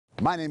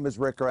My name is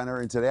Rick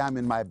Renner, and today I'm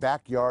in my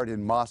backyard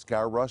in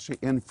Moscow, Russia,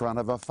 in front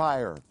of a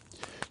fire.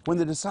 When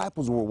the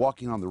disciples were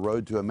walking on the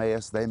road to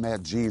Emmaus, they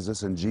met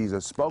Jesus, and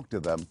Jesus spoke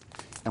to them.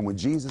 And when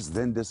Jesus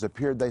then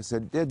disappeared, they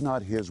said, "Did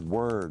not his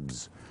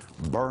words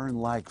burn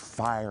like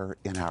fire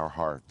in our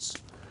hearts?"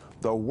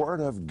 The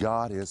Word of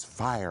God is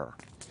fire.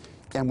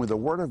 And when the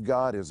Word of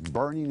God is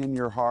burning in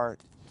your heart,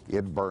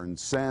 it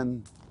burns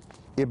sin,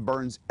 it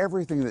burns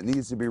everything that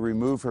needs to be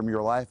removed from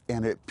your life,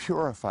 and it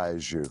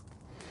purifies you.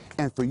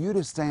 And for you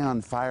to stay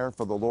on fire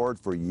for the Lord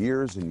for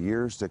years and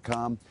years to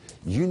come,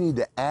 you need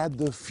to add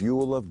the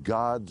fuel of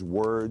God's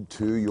Word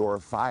to your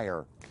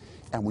fire.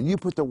 And when you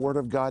put the Word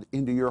of God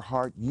into your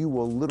heart, you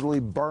will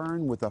literally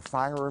burn with the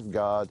fire of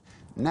God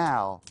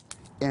now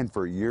and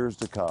for years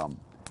to come.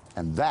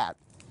 And that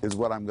is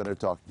what I'm going to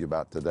talk to you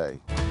about today.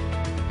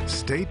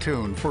 Stay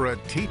tuned for a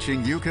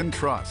teaching you can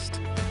trust,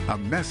 a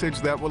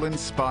message that will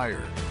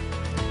inspire,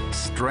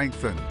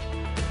 strengthen,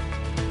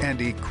 and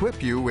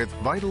equip you with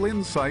vital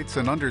insights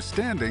and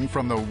understanding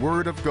from the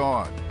Word of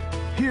God.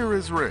 Here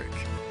is Rick.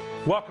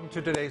 Welcome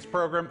to today's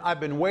program. I've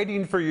been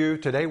waiting for you.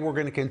 Today we're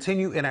going to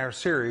continue in our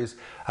series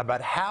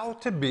about how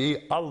to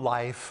be a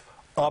life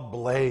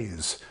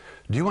ablaze.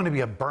 Do you want to be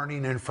a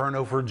burning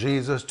inferno for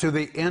Jesus to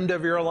the end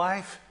of your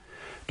life?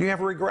 Do you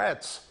have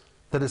regrets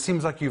that it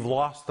seems like you've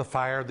lost the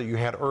fire that you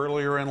had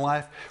earlier in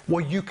life?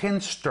 Well, you can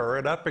stir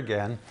it up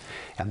again.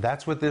 And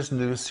that's what this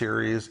new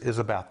series is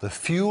about. The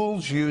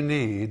fuels you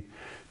need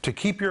to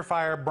keep your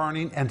fire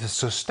burning and to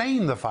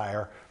sustain the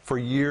fire for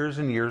years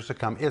and years to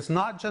come. It's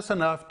not just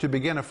enough to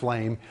begin a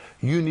flame,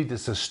 you need to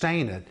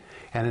sustain it.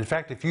 And in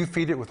fact, if you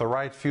feed it with the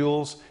right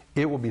fuels,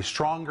 it will be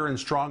stronger and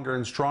stronger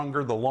and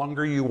stronger the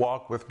longer you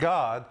walk with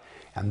God.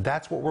 And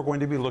that's what we're going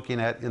to be looking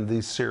at in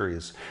these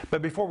series.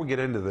 But before we get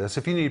into this,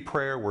 if you need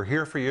prayer, we're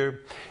here for you.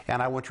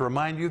 And I want to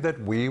remind you that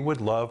we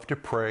would love to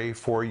pray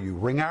for you.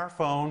 Ring our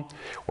phone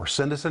or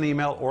send us an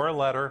email or a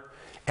letter,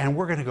 and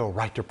we're going to go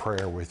right to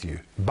prayer with you.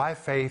 By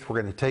faith,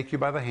 we're going to take you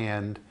by the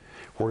hand.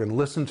 We're going to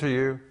listen to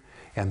you.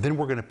 And then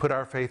we're going to put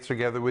our faith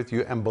together with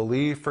you and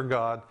believe for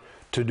God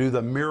to do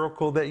the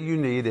miracle that you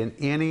need in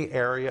any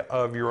area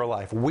of your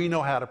life. We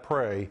know how to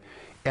pray,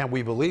 and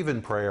we believe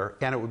in prayer,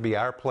 and it would be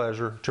our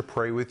pleasure to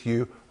pray with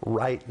you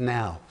right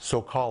now.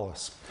 So call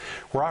us.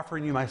 We're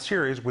offering you my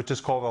series, which is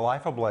called A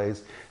Life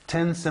Ablaze,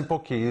 10 Simple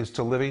Keys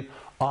to Living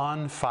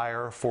on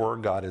Fire for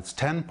God. It's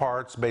 10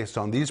 parts based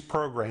on these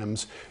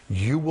programs.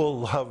 You will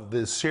love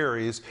this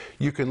series.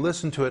 You can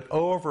listen to it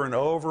over and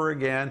over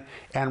again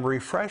and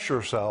refresh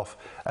yourself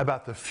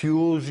about the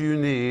fuels you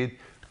need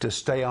to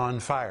stay on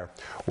fire.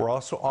 We're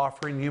also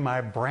offering you my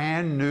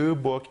brand new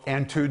book,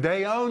 and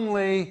today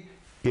only,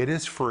 it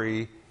is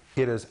free.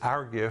 It is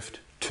our gift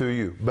to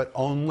you, but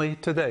only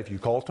today. If you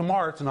call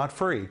tomorrow, it's not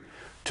free.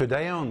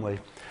 Today only.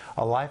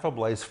 A Life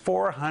Ablaze,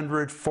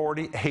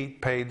 448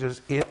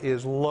 pages. It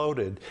is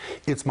loaded.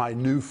 It's my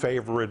new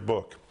favorite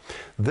book.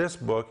 This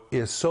book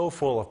is so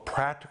full of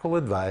practical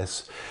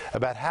advice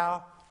about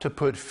how to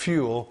put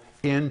fuel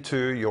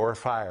into your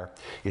fire.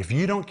 If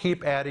you don't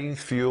keep adding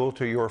fuel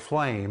to your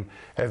flame,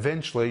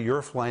 eventually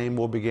your flame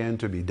will begin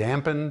to be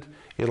dampened,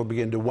 it'll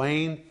begin to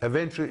wane,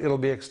 eventually it'll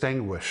be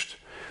extinguished.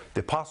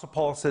 The Apostle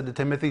Paul said to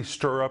Timothy,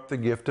 stir up the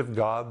gift of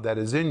God that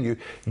is in you.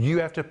 You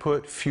have to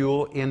put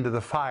fuel into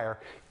the fire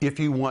if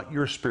you want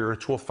your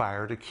spiritual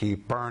fire to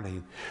keep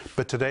burning.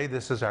 But today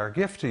this is our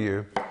gift to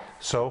you.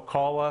 So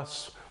call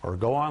us or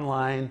go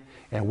online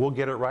and we'll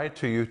get it right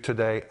to you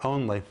today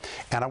only.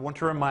 And I want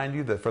to remind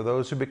you that for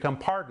those who become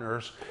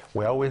partners,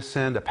 we always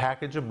send a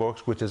package of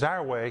books, which is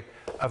our way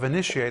of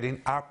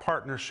initiating our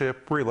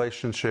partnership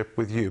relationship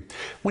with you.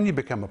 When you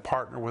become a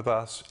partner with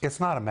us, it's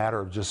not a matter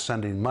of just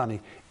sending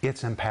money,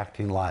 it's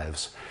impacting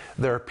lives.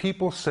 There are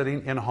people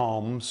sitting in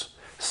homes,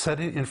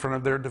 sitting in front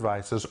of their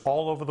devices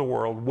all over the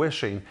world,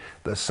 wishing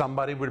that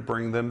somebody would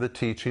bring them the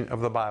teaching of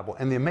the Bible.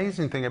 And the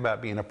amazing thing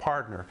about being a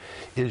partner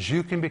is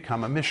you can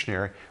become a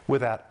missionary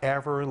without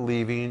ever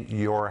leaving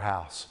your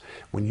house.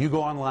 When you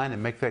go online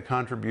and make that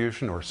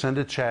contribution or send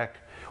a check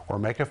or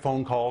make a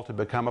phone call to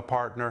become a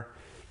partner,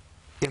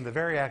 in the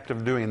very act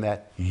of doing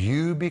that,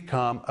 you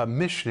become a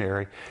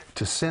missionary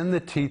to send the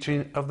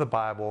teaching of the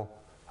Bible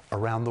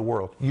around the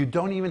world. You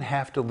don't even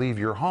have to leave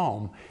your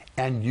home,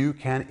 and you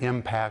can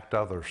impact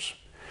others.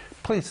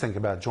 Please think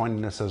about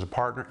joining us as a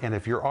partner. And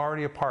if you're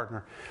already a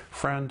partner,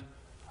 friend,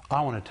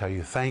 I want to tell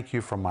you thank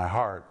you from my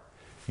heart.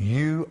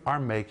 You are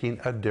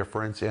making a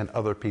difference in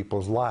other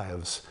people's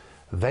lives.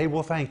 They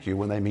will thank you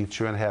when they meet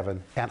you in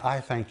heaven. And I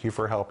thank you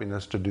for helping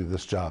us to do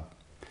this job.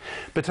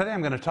 But today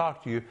I'm going to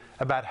talk to you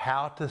about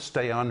how to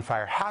stay on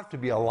fire, how to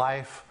be a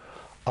life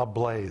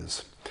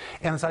ablaze.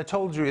 And as I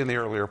told you in the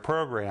earlier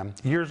program,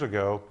 years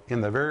ago,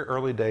 in the very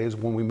early days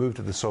when we moved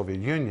to the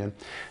Soviet Union,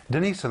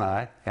 Denise and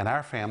I and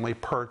our family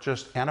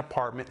purchased an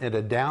apartment in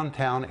a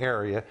downtown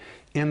area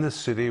in the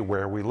city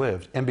where we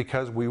lived. And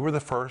because we were the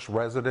first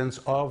residents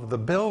of the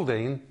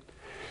building,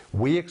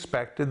 we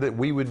expected that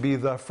we would be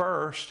the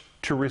first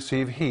to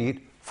receive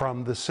heat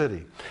from the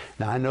city.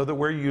 Now, I know that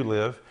where you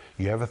live,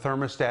 You have a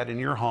thermostat in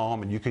your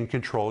home and you can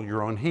control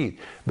your own heat.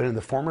 But in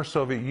the former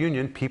Soviet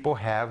Union, people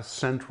have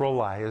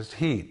centralized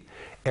heat.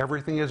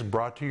 Everything is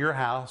brought to your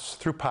house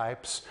through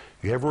pipes.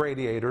 You have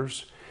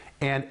radiators,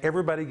 and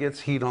everybody gets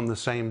heat on the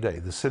same day.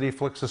 The city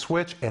flicks a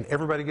switch and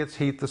everybody gets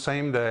heat the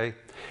same day.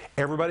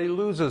 Everybody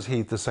loses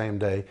heat the same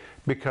day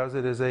because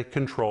it is a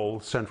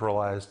controlled,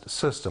 centralized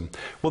system.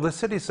 Well, the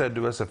city said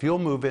to us, if you'll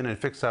move in and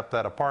fix up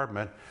that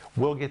apartment,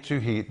 we'll get you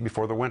heat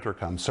before the winter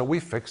comes. So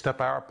we fixed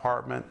up our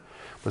apartment.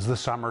 It was the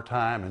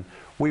summertime, and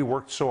we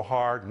worked so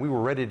hard. We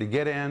were ready to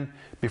get in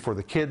before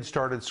the kids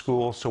started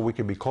school so we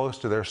could be close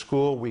to their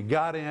school. We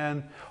got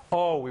in.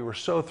 Oh, we were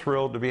so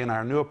thrilled to be in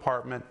our new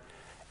apartment.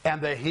 And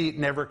the heat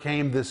never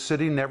came. The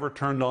city never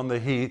turned on the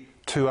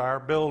heat to our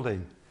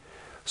building.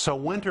 So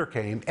winter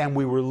came, and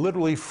we were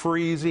literally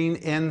freezing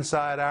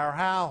inside our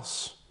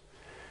house.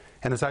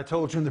 And as I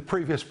told you in the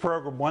previous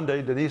program, one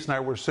day Denise and I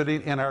were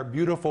sitting in our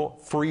beautiful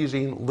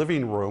freezing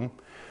living room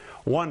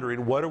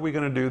wondering, what are we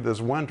going to do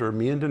this winter,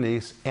 me and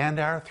Denise and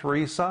our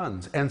 3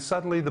 sons? And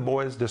suddenly the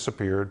boys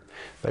disappeared.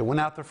 They went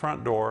out the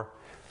front door.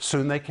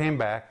 Soon they came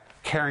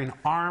back carrying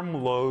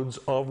armloads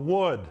of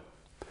wood.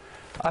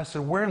 I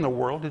said, where in the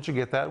world did you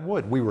get that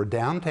wood? We were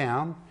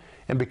downtown,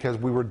 and because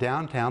we were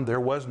downtown, there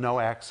was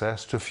no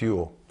access to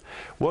fuel.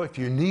 Well, if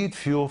you need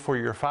fuel for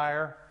your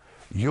fire,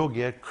 you'll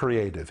get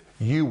creative.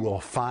 You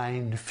will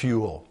find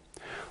fuel.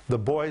 The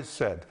boys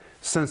said,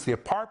 since the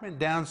apartment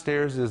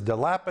downstairs is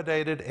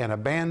dilapidated and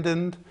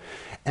abandoned,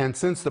 and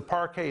since the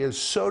parquet is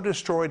so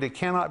destroyed it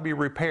cannot be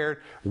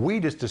repaired, we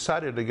just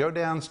decided to go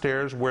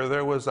downstairs where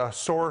there was a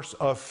source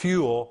of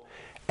fuel,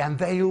 and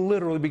they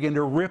literally began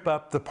to rip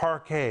up the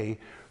parquet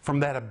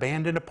from that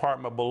abandoned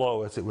apartment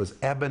below us. It was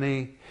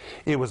ebony,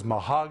 it was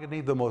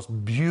mahogany, the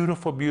most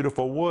beautiful,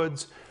 beautiful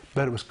woods,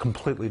 but it was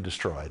completely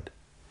destroyed.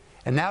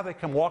 And now they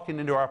come walking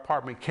into our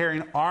apartment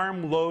carrying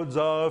armloads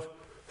of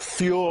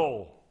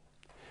fuel.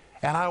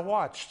 And I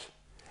watched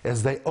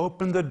as they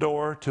opened the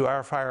door to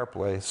our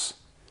fireplace,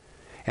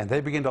 and they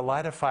began to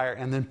light a fire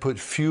and then put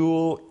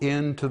fuel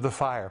into the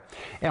fire.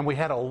 And we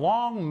had a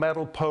long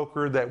metal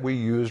poker that we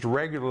used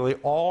regularly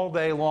all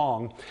day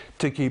long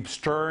to keep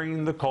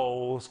stirring the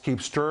coals,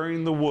 keep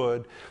stirring the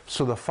wood,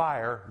 so the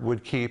fire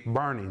would keep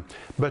burning.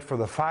 But for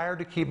the fire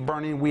to keep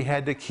burning, we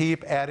had to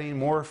keep adding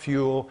more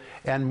fuel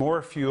and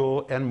more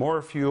fuel and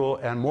more fuel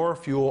and more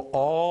fuel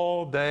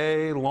all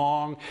day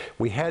long.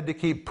 We had to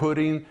keep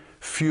putting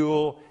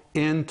fuel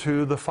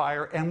into the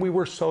fire, and we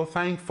were so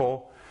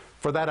thankful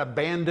for that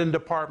abandoned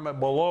apartment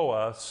below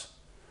us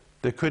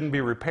that couldn't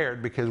be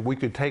repaired, because we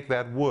could take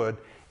that wood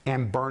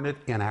and burn it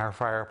in our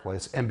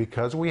fireplace. And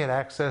because we had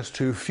access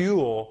to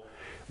fuel,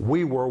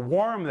 we were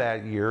warm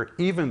that year,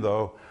 even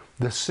though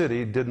the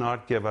city did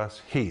not give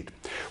us heat.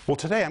 Well,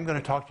 today I'm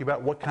going to talk to you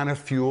about what kind of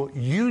fuel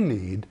you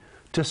need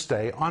to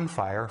stay on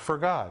fire for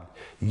God.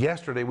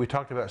 Yesterday we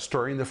talked about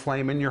stirring the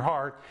flame in your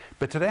heart,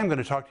 but today I'm going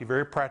to talk to you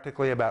very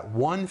practically about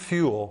one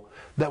fuel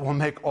that will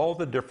make all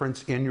the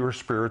difference in your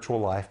spiritual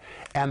life,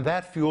 and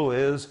that fuel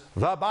is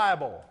the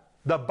Bible.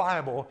 The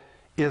Bible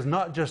is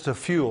not just a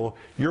fuel.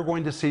 You're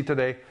going to see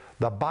today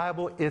the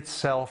Bible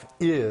itself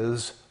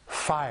is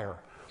fire.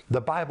 The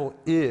Bible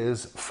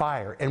is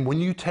fire. And when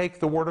you take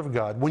the Word of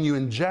God, when you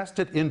ingest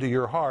it into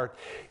your heart,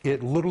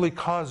 it literally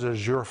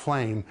causes your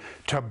flame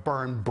to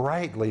burn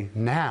brightly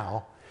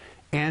now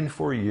and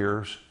for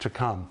years to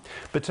come.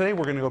 But today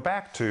we're going to go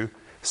back to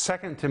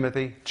 2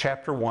 Timothy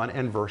chapter 1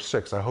 and verse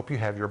 6. I hope you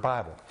have your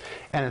Bible.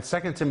 And in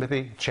 2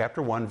 Timothy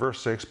chapter 1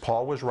 verse 6,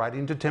 Paul was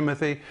writing to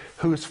Timothy,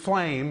 whose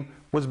flame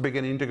was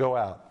beginning to go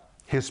out.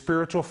 His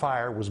spiritual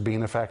fire was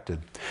being affected.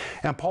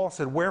 And Paul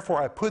said, wherefore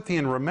I put thee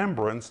in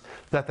remembrance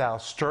that thou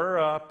stir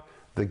up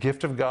the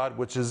gift of God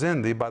which is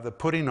in thee by the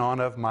putting on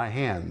of my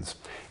hands.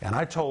 And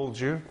I told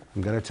you,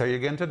 I'm going to tell you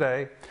again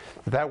today,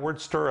 that word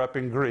stir up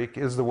in Greek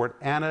is the word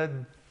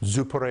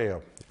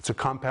anazouporeo. It's a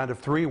compound of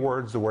 3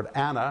 words. The word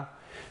ana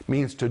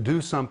means to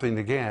do something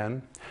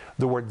again.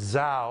 The word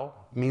zao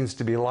means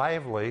to be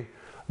lively.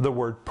 The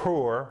word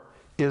pur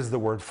is the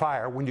word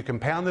fire. When you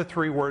compound the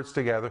 3 words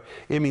together,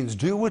 it means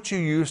do what you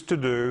used to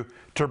do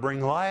to bring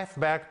life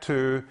back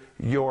to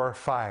your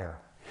fire.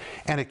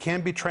 And it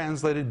can be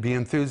translated, be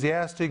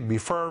enthusiastic, be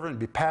fervent,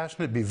 be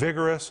passionate, be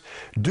vigorous,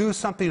 do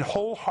something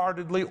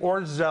wholeheartedly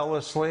or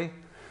zealously.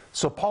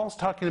 So Paul's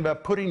talking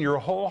about putting your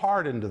whole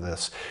heart into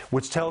this,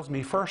 which tells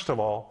me, first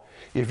of all,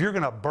 if you're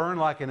going to burn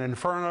like an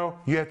inferno,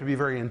 you have to be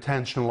very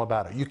intentional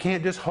about it. You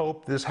can't just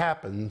hope this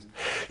happens.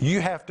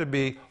 You have to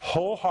be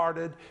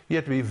wholehearted. You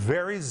have to be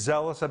very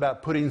zealous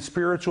about putting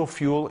spiritual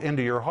fuel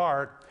into your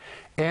heart.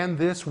 And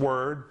this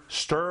word,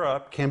 stir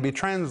up, can be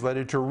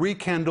translated to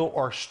rekindle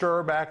or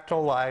stir back to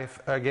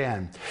life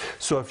again.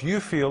 So if you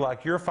feel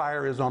like your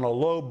fire is on a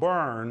low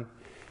burn,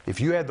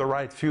 if you add the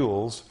right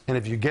fuels, and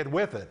if you get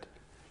with it,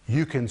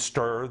 you can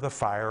stir the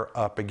fire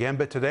up again.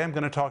 But today I'm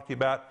going to talk to you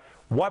about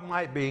what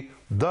might be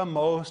the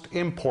most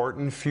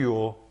important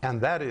fuel, and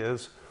that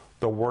is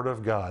the Word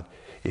of God.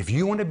 If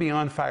you want to be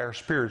on fire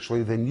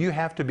spiritually, then you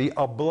have to be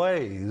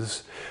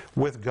ablaze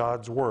with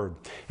God's Word.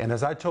 And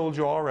as I told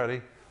you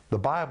already, the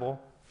Bible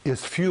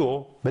is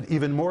fuel, but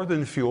even more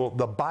than fuel,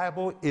 the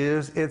Bible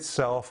is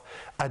itself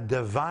a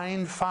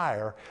divine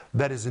fire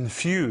that is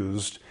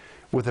infused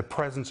with the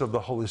presence of the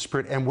Holy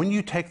Spirit. And when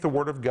you take the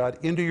Word of God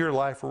into your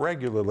life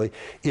regularly,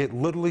 it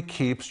literally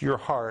keeps your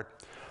heart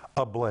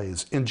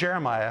ablaze. In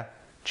Jeremiah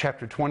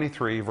chapter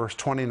 23, verse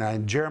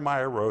 29,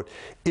 Jeremiah wrote,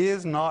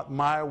 "Is not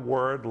my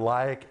word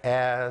like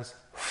as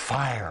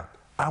fire?"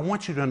 I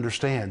want you to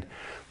understand,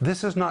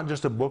 this is not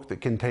just a book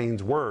that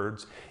contains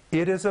words.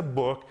 It is a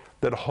book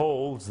that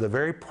holds the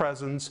very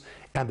presence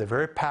and the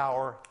very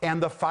power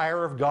and the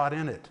fire of God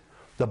in it.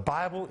 The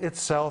Bible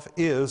itself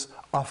is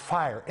a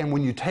fire. And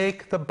when you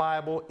take the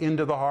Bible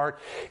into the heart,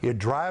 it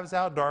drives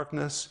out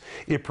darkness,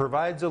 it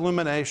provides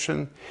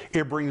illumination,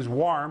 it brings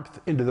warmth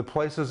into the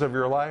places of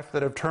your life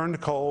that have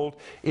turned cold,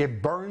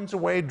 it burns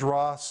away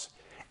dross,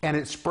 and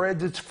it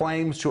spreads its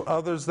flames to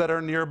others that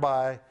are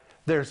nearby.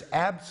 There's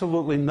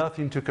absolutely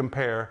nothing to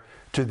compare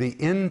to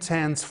the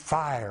intense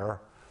fire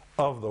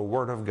of the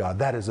Word of God.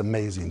 That is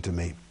amazing to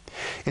me.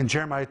 In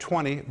Jeremiah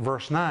 20,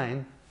 verse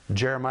 9,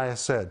 Jeremiah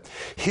said,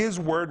 "His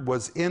word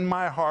was in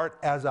my heart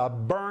as a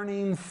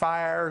burning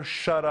fire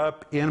shut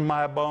up in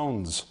my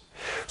bones."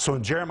 So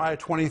in Jeremiah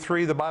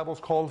 23, the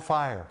Bible's called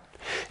fire.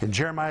 In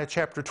Jeremiah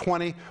chapter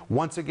 20,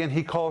 once again,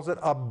 he calls it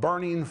a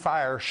burning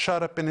fire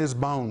shut up in his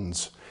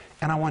bones.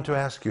 And I want to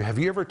ask you, have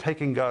you ever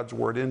taken God's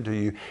word into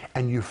you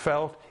and you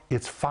felt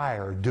its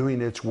fire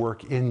doing its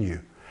work in you?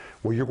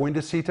 Well, you're going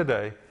to see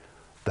today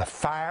the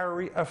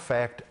fiery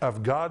effect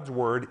of God's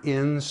word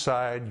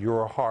inside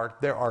your heart.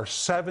 There are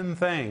 7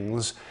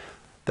 things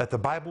that the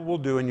Bible will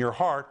do in your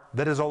heart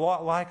that is a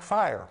lot like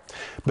fire.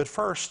 But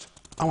first,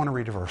 I want to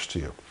read a verse to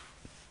you.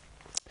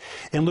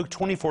 In Luke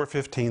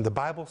 24:15, the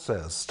Bible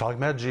says, talking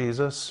about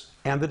Jesus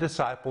and the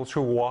disciples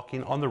who were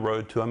walking on the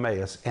road to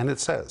Emmaus, and it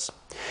says,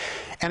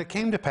 "And it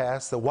came to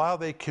pass that while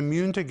they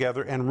communed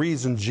together and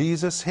reasoned,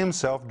 Jesus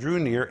himself drew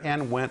near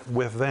and went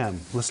with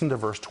them." Listen to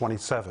verse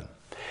 27.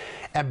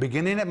 "And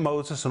beginning at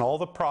Moses and all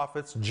the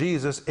prophets,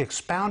 Jesus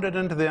expounded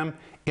unto them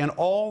in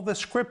all the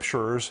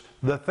Scriptures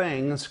the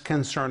things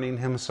concerning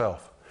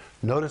himself."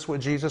 Notice what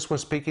Jesus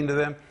was speaking to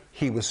them.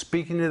 He was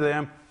speaking to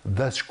them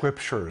the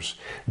Scriptures.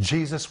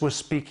 Jesus was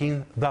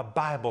speaking the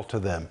Bible to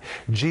them.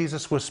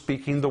 Jesus was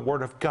speaking the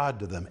Word of God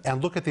to them.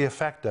 And look at the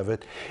effect of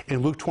it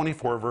in Luke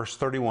 24, verse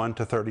 31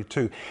 to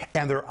 32.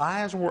 "And their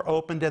eyes were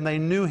opened, and they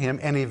knew him,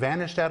 and he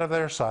vanished out of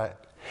their sight.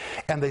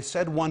 And they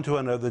said one to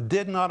another,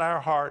 Did not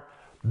our heart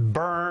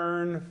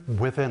burn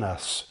within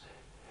us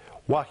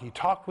while he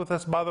talked with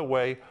us by the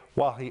way,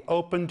 while he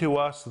opened to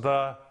us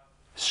the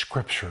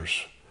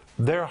Scriptures?"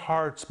 Their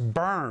hearts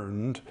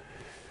burned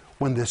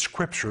when the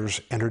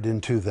Scriptures entered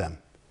into them.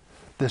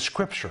 The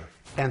Scripture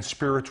and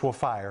spiritual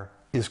fire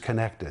is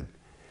connected.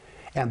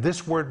 And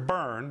this word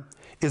burn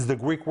is the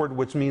Greek word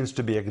which means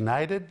to be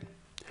ignited,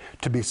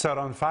 to be set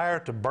on fire,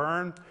 to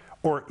burn,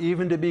 or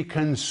even to be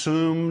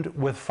consumed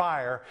with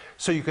fire.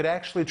 So you could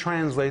actually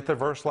translate the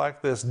verse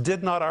like this: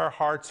 "Did not our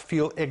hearts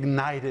feel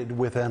ignited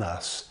within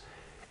us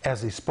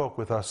as he spoke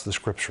with us the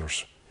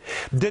Scriptures?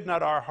 Did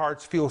not our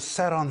hearts feel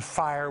set on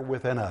fire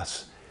within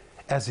us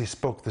as he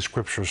spoke the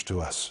Scriptures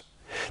to us?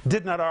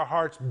 Did not our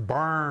hearts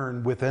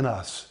burn within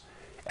us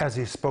as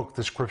he spoke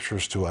the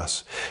Scriptures to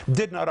us?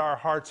 Did not our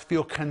hearts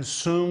feel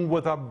consumed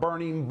with a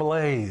burning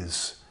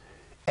blaze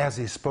as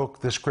he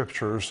spoke the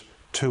Scriptures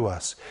to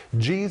us?"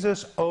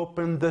 Jesus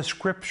opened the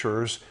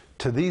Scriptures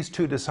to these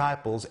 2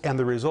 disciples, and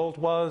the result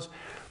was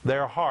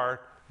their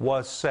heart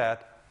was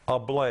set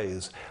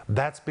ablaze.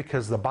 That's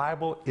because the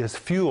Bible is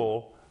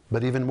fuel,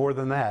 but even more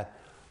than that,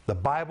 the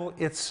Bible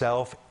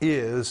itself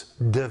is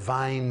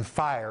divine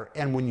fire.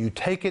 And when you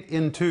take it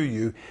into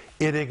you,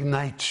 it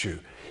ignites you.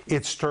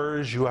 It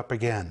stirs you up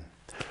again.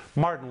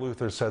 Martin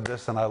Luther said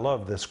this, and I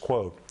love this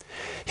quote.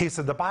 He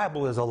said, "The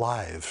Bible is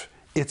alive.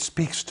 It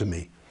speaks to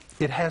me.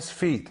 It has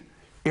feet.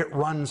 It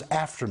runs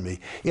after me.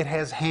 It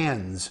has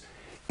hands.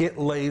 It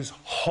lays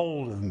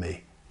hold of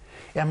me."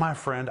 And my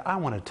friend, I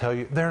want to tell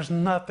you, there's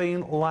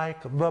nothing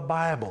like the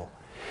Bible.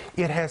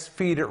 It has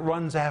feet, it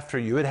runs after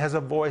you. It has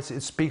a voice,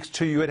 it speaks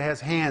to you. It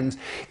has hands,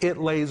 it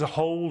lays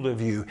hold of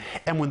you.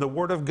 And when the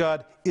Word of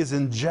God is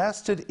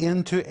ingested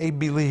into a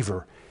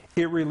believer,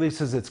 it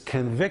releases its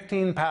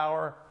convicting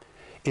power,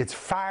 its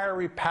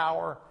fiery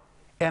power,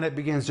 and it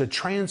begins to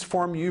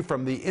transform you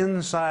from the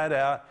inside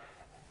out.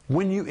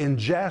 When you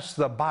ingest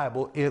the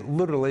Bible, it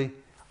literally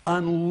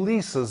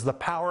unleashes the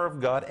power of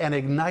God and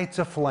ignites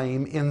a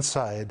flame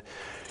inside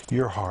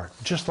your heart.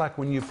 Just like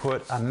when you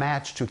put a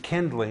match to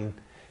kindling,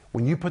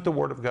 when you put the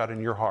Word of God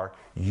in your heart,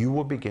 you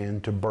will begin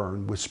to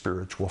burn with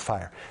spiritual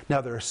fire. Now,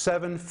 there are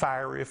 7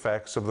 fiery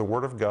effects of the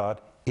Word of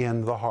God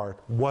in the heart.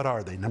 What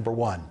are they? Number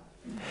 1,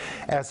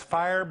 as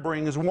fire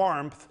brings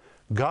warmth,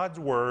 God's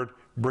Word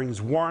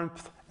brings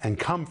warmth and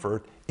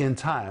comfort in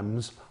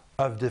times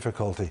of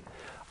difficulty.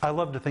 I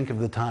love to think of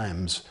the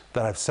times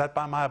that I've sat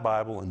by my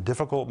Bible in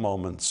difficult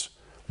moments,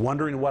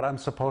 wondering what I'm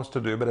supposed to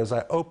do, but as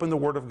I open the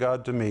Word of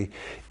God to me,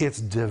 its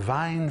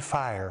divine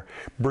fire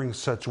brings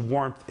such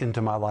warmth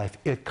into my life.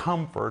 It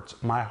comforts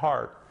my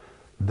heart.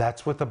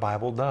 That's what the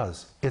Bible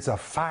does. It's a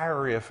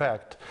fiery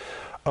effect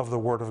of the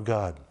Word of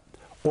God.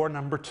 Or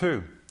number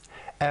two,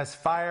 as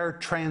fire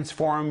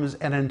transforms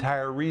an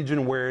entire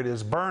region where it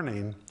is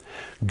burning,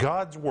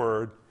 God's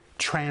Word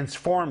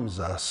transforms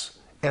us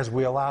as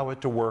we allow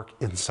it to work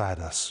inside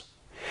us.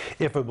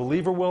 If a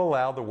believer will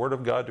allow the Word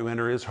of God to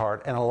enter his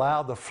heart and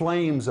allow the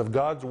flames of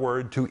God's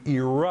Word to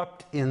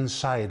erupt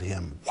inside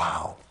him,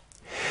 wow.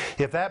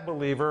 If that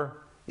believer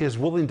is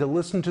willing to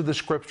listen to the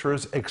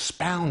Scriptures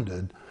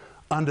expounded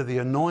under the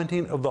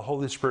anointing of the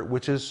Holy Spirit,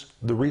 which is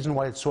the reason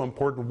why it's so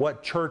important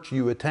what church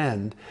you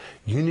attend,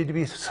 you need to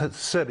be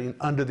sitting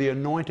under the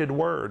anointed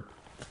Word.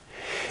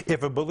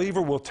 If a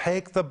believer will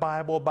take the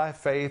Bible by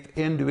faith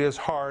into his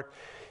heart,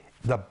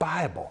 the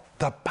Bible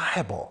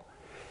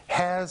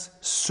has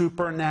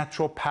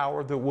supernatural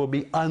power that will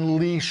be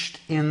unleashed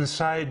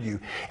inside you.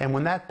 And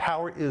when that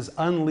power is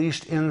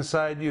unleashed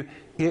inside you,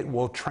 it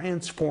will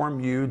transform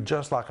you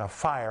just like a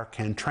fire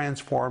can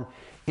transform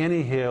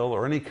any hill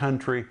or any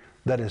country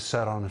that is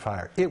set on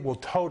fire. It will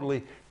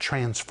totally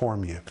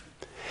transform you.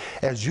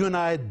 As you and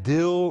I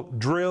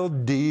drill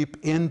deep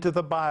into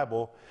the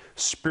Bible,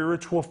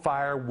 spiritual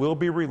fire will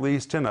be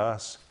released in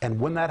us. And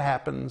when that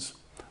happens,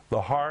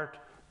 the heart,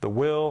 the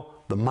will,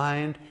 the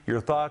mind, your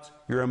thoughts,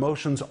 your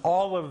emotions,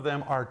 all of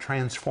them are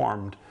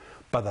transformed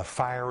by the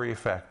fiery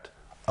effect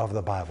of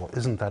the Bible.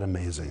 Isn't that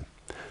amazing?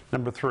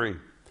 Number three,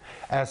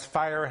 as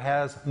fire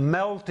has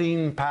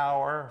melting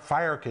power,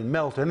 fire can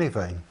melt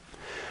anything.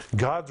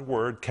 God's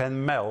Word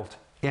can melt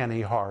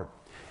any heart.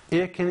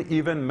 It can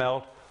even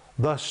melt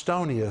the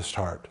stoniest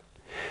heart.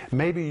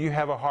 Maybe you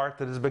have a heart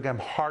that has become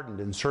hardened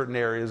in certain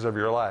areas of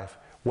your life.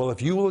 Well,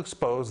 if you will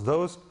expose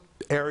those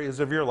areas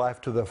of your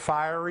life to the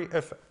fiery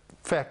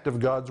effect of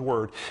God's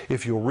Word,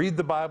 if you'll read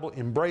the Bible,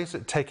 embrace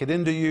it, take it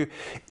into you,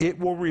 it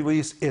will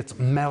release its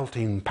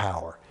melting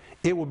power.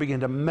 It will begin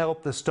to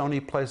melt the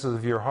stony places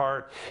of your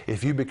heart.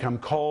 If you become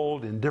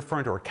cold,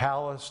 indifferent, or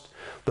calloused,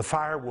 the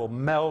fire will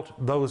melt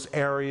those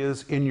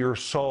areas in your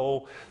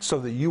soul so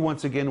that you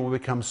once again will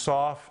become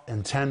soft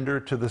and tender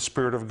to the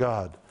Spirit of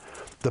God.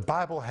 The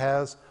Bible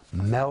has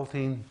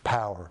melting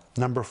power.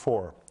 Number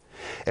four,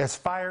 as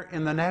fire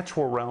in the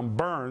natural realm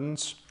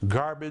burns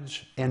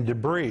garbage and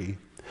debris,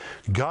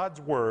 God's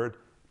Word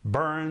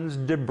burns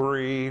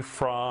debris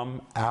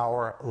from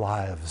our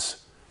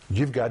lives.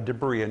 You've got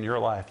debris in your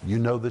life. You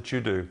know that you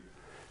do.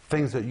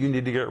 Things that you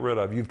need to get rid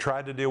of. You've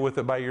tried to deal with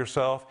it by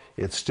yourself.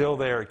 It's still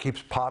there. It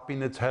keeps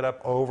popping its head up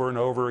over and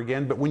over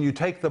again. But when you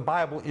take the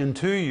Bible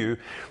into you,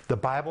 the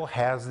Bible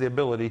has the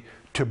ability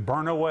to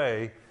burn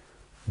away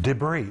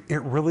debris.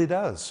 It really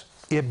does.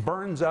 It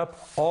burns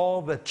up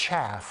all the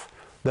chaff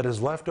that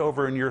is left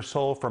over in your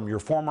soul from your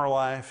former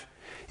life.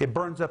 It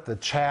burns up the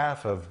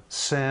chaff of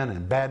sin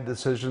and bad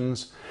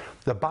decisions.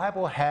 The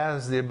Bible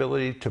has the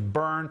ability to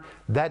burn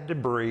that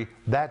debris,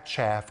 that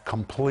chaff,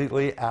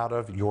 completely out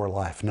of your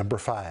life. Number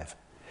five,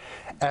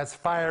 as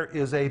fire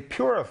is a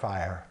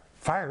purifier,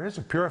 fire is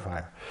a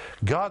purifier.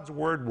 God's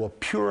Word will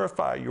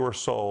purify your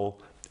soul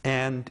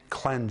and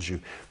cleanse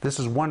you. This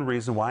is one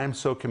reason why I'm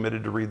so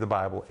committed to read the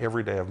Bible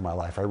every day of my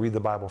life. I read the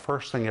Bible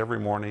first thing every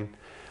morning.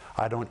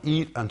 I don't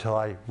eat until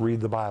I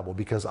read the Bible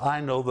because I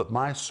know that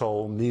my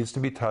soul needs to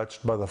be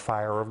touched by the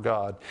fire of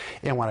God.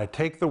 And when I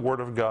take the Word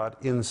of God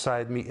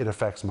inside me, it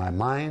affects my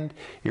mind,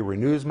 it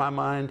renews my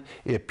mind,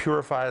 it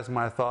purifies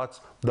my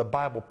thoughts. The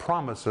Bible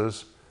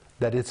promises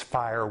that its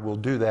fire will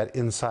do that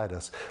inside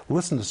us.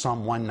 Listen to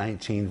Psalm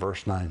 119,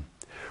 verse 9.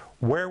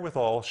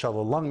 Wherewithal shall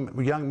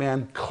a young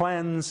man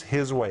cleanse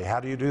his way?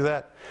 How do you do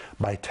that?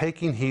 By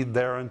taking heed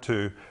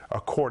thereunto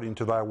according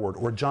to thy word.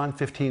 Or John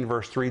 15,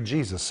 verse 3,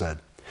 Jesus said,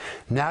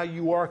 now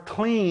you are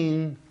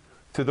clean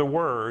through the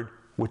word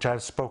which I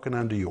have spoken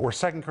unto you. Or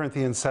 2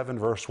 Corinthians 7,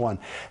 verse 1.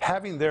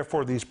 Having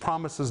therefore these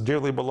promises,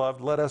 dearly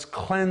beloved, let us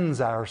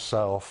cleanse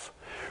ourselves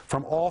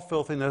from all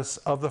filthiness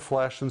of the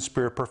flesh and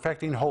spirit,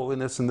 perfecting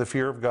holiness in the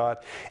fear of God.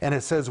 And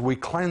it says we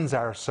cleanse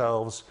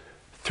ourselves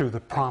through the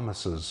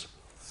promises.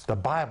 The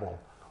Bible,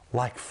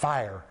 like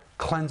fire,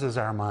 cleanses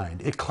our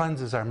mind. It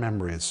cleanses our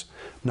memories.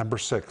 Number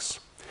six,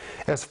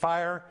 as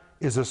fire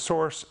is a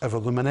source of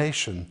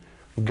illumination,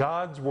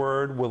 God's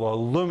Word will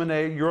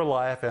illuminate your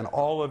life and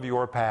all of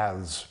your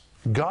paths.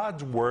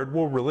 God's Word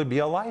will really be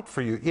a light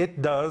for you.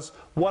 It does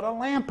what a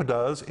lamp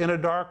does in a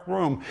dark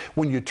room.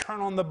 When you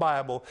turn on the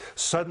Bible,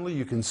 suddenly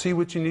you can see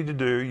what you need to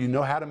do. You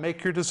know how to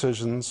make your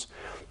decisions.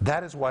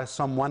 That is why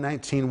Psalm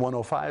 119,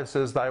 105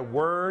 says, thy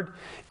word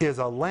is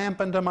a lamp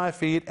unto my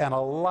feet and a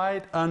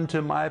light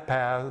unto my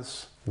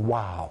paths.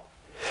 Wow.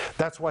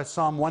 That's why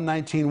Psalm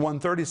 119,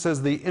 130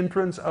 says, the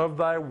entrance of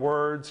thy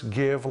words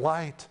give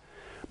light.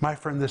 My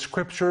friend, the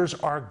Scriptures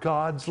are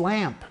God's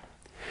lamp.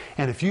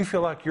 And if you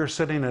feel like you're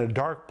sitting in a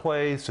dark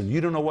place and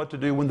you don't know what to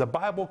do, when the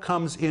Bible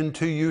comes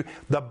into you,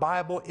 the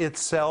Bible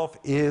itself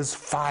is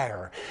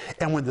fire.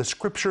 And when the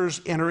Scriptures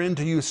enter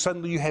into you,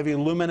 suddenly you have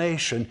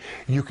illumination.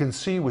 You can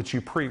see what you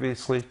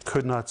previously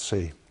could not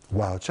see.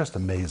 Wow, it's just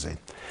amazing.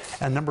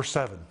 And number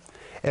seven,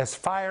 as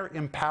fire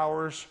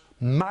empowers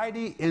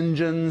mighty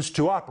engines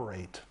to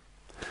operate,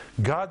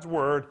 God's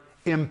Word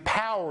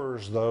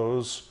empowers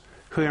those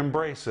who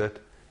embrace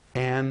it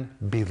and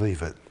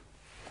believe it.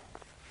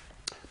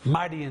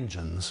 Mighty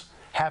engines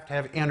have to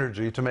have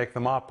energy to make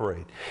them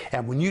operate.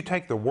 And when you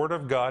take the Word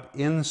of God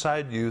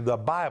inside you, the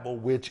Bible,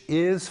 which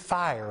is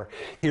fire,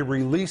 it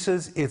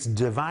releases its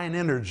divine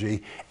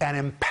energy and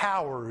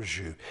empowers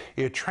you.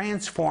 It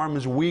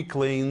transforms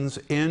weaklings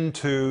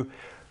into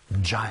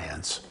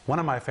giants. One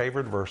of my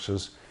favorite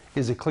verses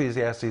is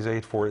Ecclesiastes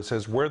 8:4. It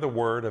says, where the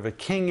word of a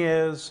king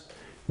is,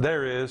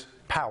 there is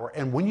power.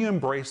 And when you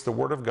embrace the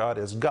Word of God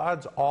as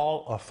God's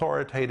all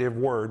authoritative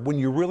Word, when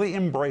you really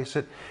embrace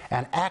it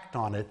and act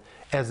on it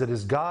as it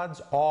is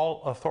God's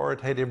all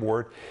authoritative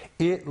Word,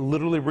 it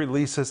literally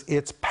releases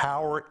its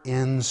power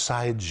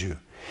inside you.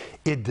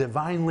 It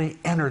divinely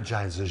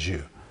energizes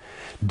you.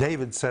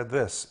 David said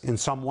this in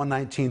Psalm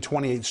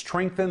 119:28,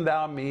 strengthen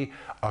thou me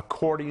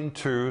according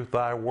to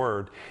thy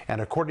word.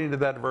 And according to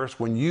that verse,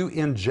 when you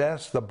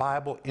ingest the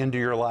Bible into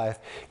your life,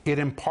 it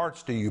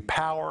imparts to you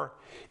power,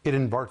 it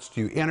imparts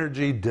to you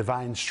energy,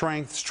 divine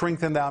strength.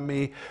 Strengthen thou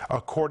me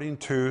according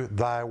to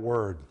thy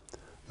word.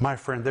 My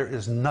friend, there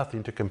is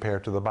nothing to compare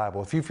to the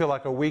Bible. If you feel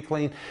like a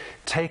weakling,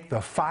 take the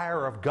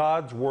fire of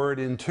God's Word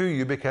into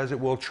you, because it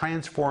will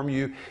transform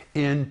you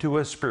into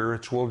a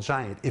spiritual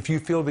giant. If you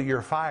feel that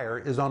your fire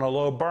is on a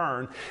low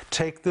burn,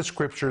 take the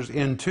Scriptures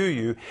into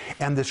you,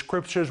 and the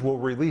Scriptures will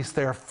release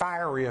their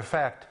fiery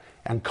effect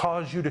and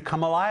cause you to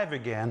come alive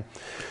again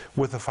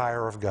with the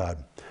fire of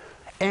God.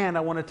 And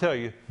I want to tell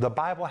you, the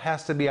Bible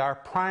has to be our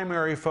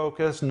primary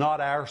focus, not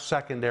our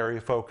secondary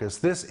focus.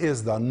 This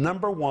is the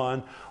number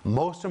one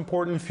most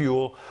important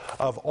fuel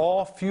of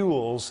all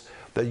fuels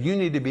that you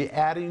need to be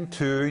adding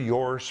to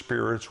your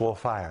spiritual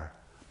fire.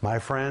 My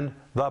friend,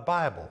 the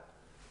Bible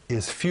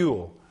is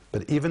fuel,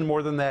 but even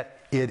more than that,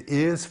 it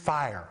is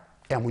fire.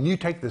 And when you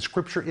take the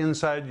Scripture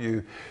inside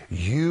you,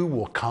 you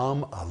will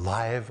come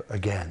alive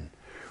again.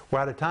 We're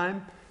out of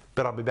time,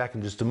 but I'll be back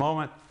in just a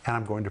moment, and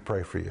I'm going to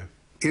pray for you.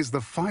 Is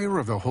the fire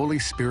of the Holy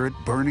Spirit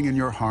burning in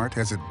your heart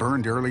as it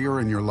burned earlier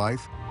in your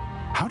life?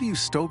 How do you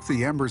stoke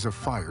the embers of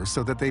fire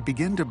so that they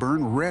begin to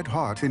burn red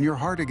hot in your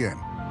heart again?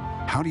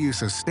 How do you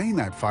sustain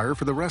that fire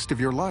for the rest of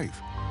your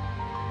life?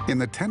 In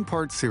the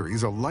 10-part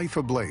series, A Life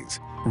Ablaze,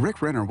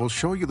 Rick Renner will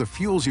show you the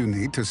fuels you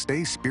need to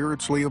stay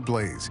spiritually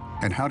ablaze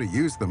and how to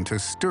use them to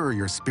stir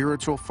your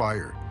spiritual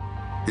fire.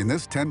 In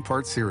this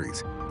 10-part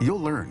series,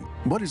 you'll learn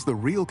what is the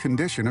real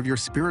condition of your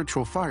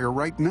spiritual fire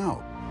right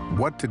now,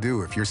 what to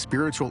do if your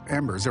spiritual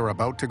embers are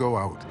about to go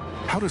out,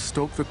 how to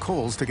stoke the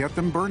coals to get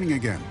them burning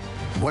again,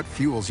 what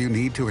fuels you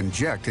need to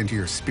inject into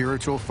your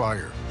spiritual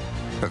fire.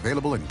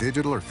 Available in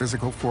digital or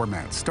physical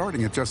formats,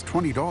 starting at just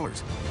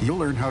 $20, you'll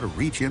learn how to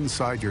reach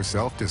inside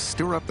yourself to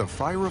stir up the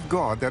fire of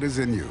God that is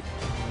in you.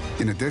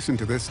 In addition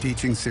to this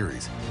teaching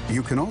series,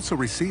 you can also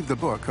receive the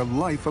book, A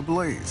Life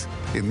Ablaze.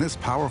 In this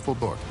powerful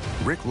book,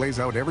 Rick lays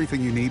out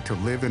everything you need to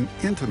live an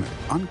intimate,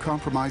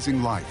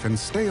 uncompromising life and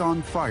stay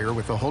on fire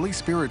with the Holy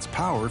Spirit's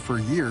power for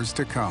years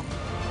to come.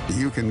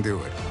 You can do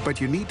it, but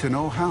you need to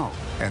know how,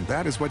 and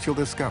that is what you'll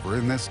discover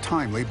in this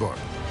timely book.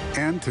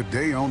 And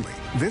today only,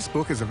 this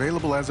book is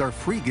available as our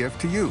free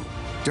gift to you.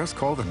 Just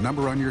call the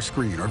number on your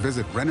screen or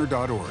visit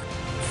Renner.org.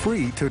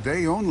 Free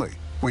today only,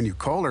 when you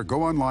call or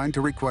go online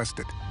to request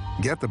it.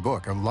 Get the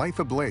book, A Life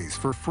Ablaze,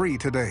 for free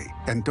today,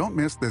 and don't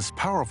miss this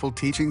powerful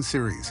teaching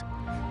series.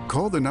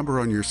 Call the number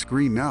on your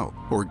screen now,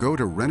 or go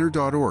to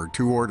Renner.org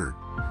to order.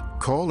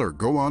 Call or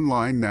go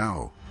online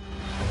now.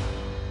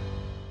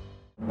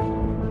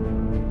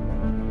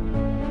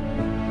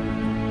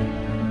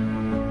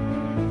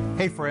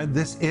 Hey friend,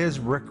 this is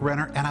Rick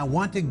Renner, and I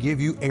want to give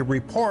you a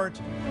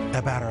report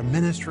about our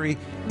ministry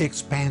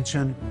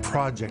expansion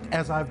project.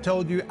 As I've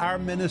told you, our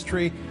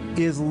ministry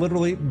is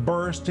literally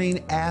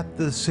bursting at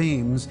the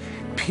seams.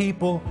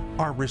 People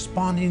are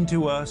responding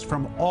to us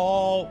from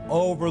all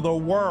over the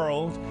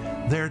world.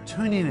 They're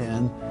tuning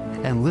in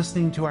and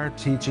listening to our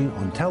teaching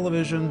on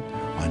television,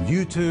 on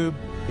YouTube,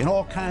 in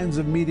all kinds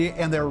of media,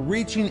 and they're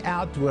reaching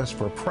out to us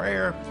for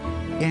prayer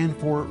and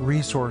for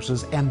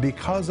resources. And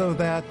because of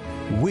that,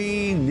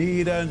 we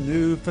need a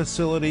new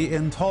facility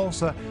in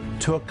Tulsa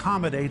to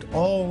accommodate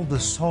all the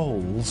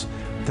souls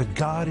that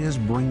God is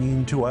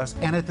bringing to us.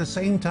 And at the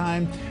same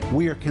time,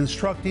 we are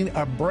constructing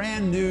a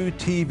brand new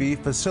TV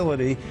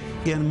facility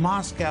in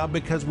Moscow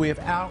because we have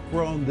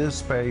outgrown this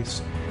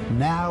space.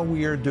 Now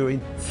we are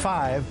doing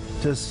 5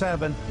 to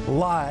 7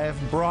 live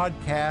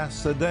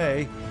broadcasts a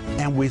day,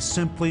 and we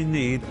simply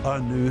need a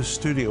new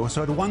studio.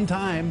 So at one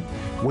time,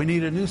 we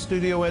need a new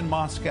studio in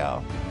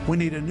Moscow, we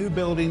need a new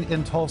building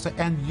in Tulsa,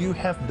 and you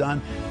have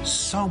done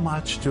so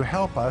much to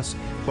help us,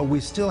 but we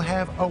still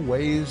have a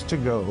ways to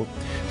go.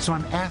 So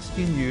I'm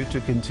asking you to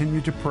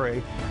continue to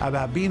pray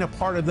about being a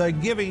part of the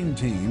giving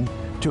team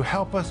to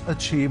help us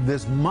achieve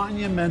this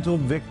monumental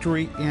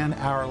victory in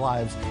our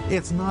lives.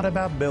 It's not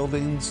about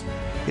buildings.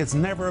 It's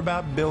never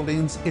about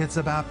buildings. It's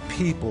about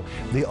people.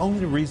 The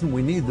only reason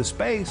we need the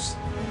space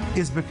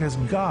is because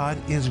God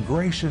is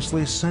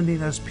graciously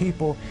sending us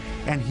people,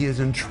 and He is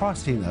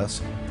entrusting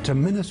us to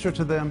minister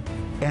to them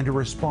and to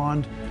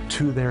respond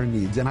to their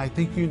needs. And I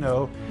think you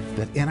know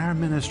that in our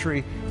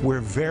ministry, we're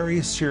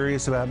very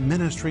serious about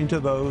ministering to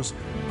those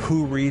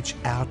who reach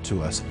out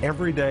to us.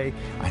 Every day,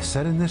 I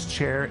sit in this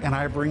chair and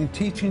I bring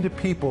teaching to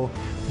people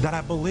that I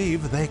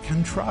believe they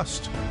can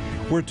trust.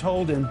 We're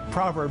told in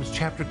Proverbs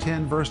chapter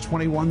 10, verse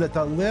 21, that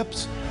the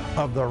lips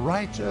of the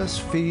righteous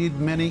feed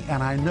many,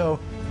 and I know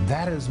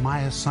that is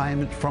my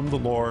assignment from the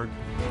Lord.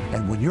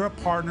 And when you're a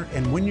partner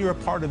and when you're a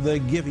part of the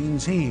giving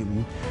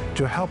team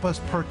to help us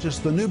purchase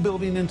the new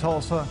building in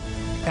Tulsa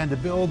and to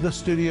build the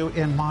studio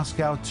in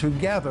Moscow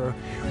together,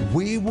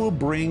 we will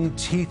bring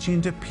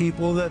teaching to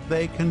people that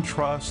they can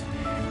trust,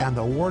 and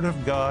the Word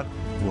of God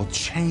will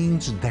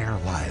change their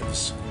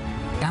lives.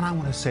 And I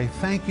want to say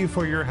thank you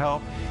for your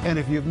help. And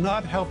if you've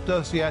not helped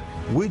us yet,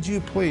 would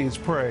you please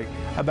pray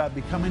about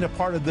becoming a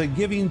part of the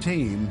giving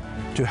team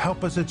to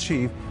help us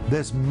achieve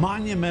this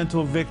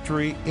monumental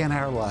victory in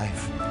our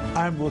life?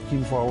 I'm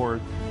looking forward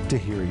to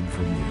hearing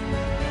from you.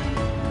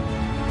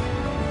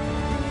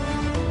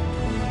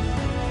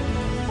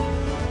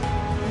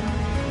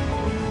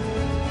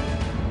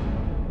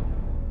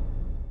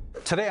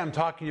 Today I'm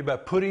talking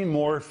about putting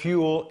more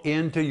fuel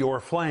into your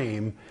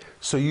flame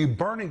so you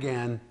burn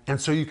again and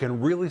so you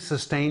can really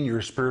sustain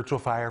your spiritual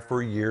fire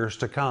for years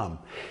to come.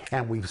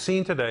 And we've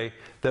seen today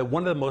that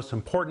one of the most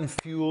important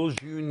fuels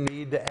you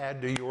need to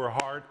add to your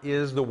heart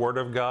is the Word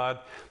of God.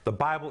 The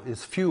Bible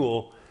is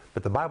fuel,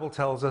 but the Bible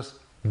tells us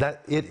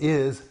that it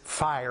is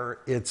fire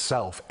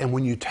itself. And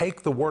when you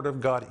take the Word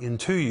of God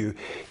into you,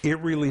 it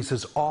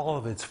releases all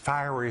of its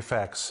fiery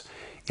effects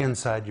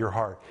inside your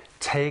heart.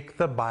 Take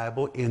the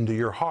Bible into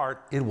your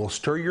heart. It will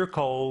stir your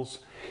coals.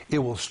 It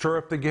will stir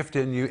up the gift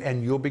in you,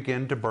 and you'll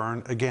begin to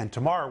burn again.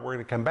 Tomorrow we're going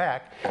to come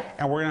back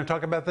and we're going to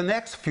talk about the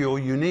next fuel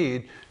you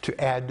need to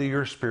add to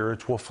your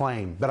spiritual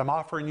flame. But I'm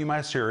offering you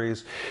my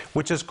series,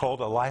 which is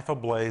called A Life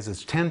Ablaze.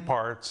 It's 10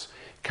 parts.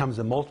 Comes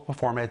in multiple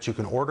formats. You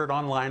can order it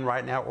online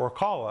right now or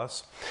call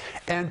us.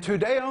 And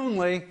today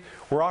only,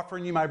 we're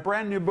offering you my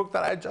brand new book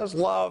that I just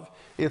love.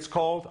 It's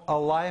called A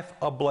Life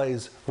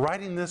Ablaze.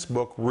 Writing this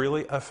book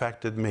really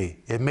affected me.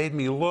 It made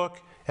me look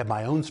at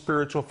my own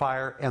spiritual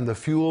fire and the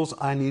fuels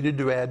I needed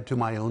to add to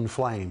my own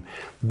flame.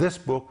 This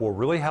book will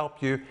really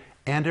help you,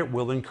 and it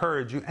will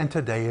encourage you. And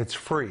today it's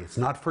free. It's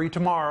not free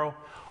tomorrow,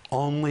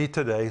 only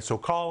today. So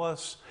call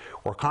us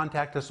or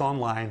contact us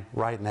online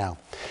right now.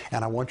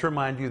 And I want to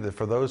remind you that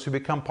for those who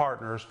become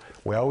partners,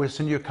 we always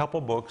send you a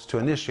couple books to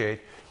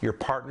initiate your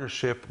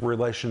partnership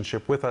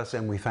relationship with us,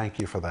 and we thank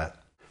you for that.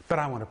 But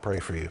I want to pray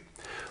for you.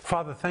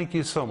 Father, thank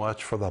you so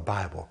much for the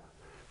Bible.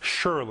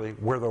 Surely,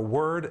 where the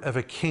word of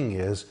a king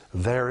is,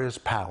 there is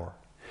power.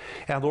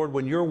 And Lord,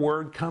 when your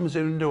word comes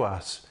into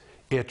us,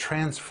 it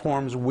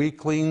transforms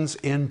weaklings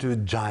into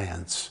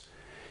giants.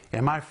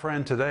 And my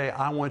friend, today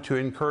I want to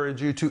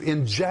encourage you to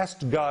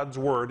ingest God's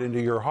Word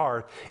into your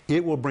heart.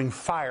 It will bring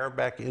fire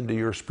back into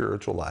your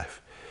spiritual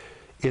life.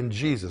 In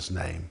Jesus'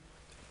 name,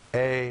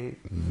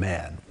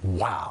 amen.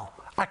 Wow.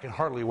 I can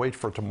hardly wait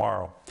for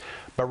tomorrow.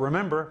 But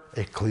remember,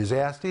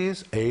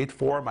 Ecclesiastes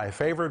 8:4, my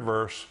favorite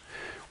verse,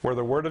 where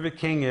the word of a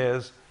king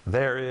is,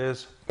 there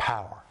is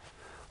power.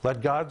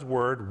 Let God's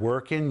Word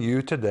work in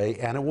you today,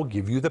 and it will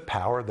give you the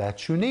power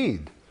that you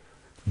need.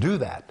 Do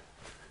that.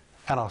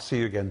 And I'll see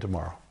you again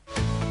tomorrow.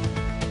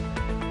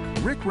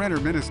 Rick Renner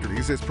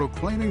Ministries is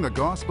proclaiming the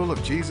gospel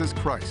of Jesus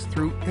Christ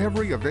through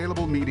every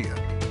available media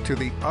to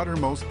the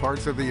uttermost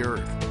parts of the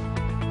earth.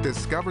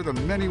 Discover the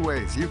many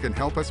ways you can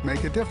help us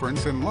make a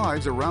difference in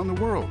lives around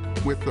the world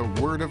with the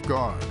Word of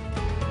God.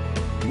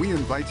 We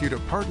invite you to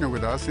partner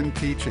with us in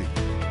teaching,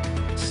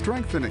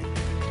 strengthening,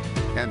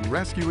 and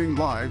rescuing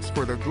lives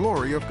for the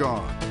glory of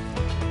God.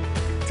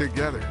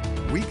 Together,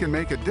 we can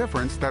make a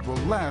difference that will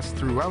last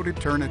throughout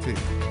eternity.